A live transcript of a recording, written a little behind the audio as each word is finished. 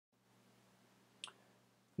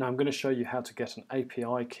Now I'm going to show you how to get an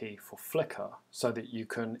API key for Flickr so that you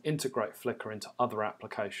can integrate Flickr into other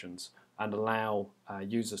applications and allow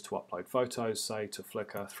users to upload photos, say, to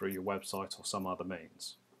Flickr through your website or some other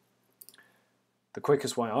means. The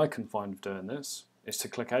quickest way I can find of doing this is to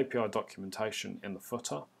click API documentation in the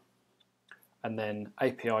footer and then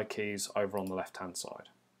API keys over on the left hand side.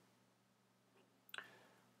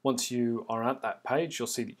 Once you are at that page, you'll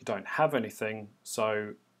see that you don't have anything,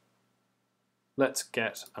 so let's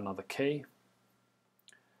get another key,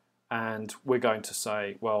 and we're going to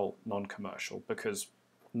say, well, non-commercial, because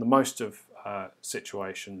in the most of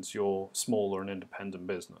situations you're small or an independent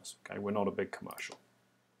business. Okay, we're not a big commercial.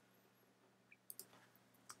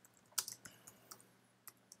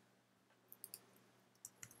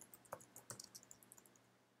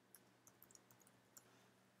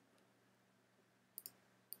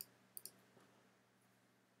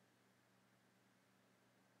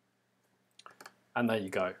 And there you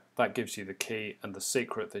go. That gives you the key and the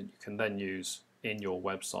secret that you can then use in your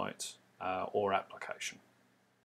website or application.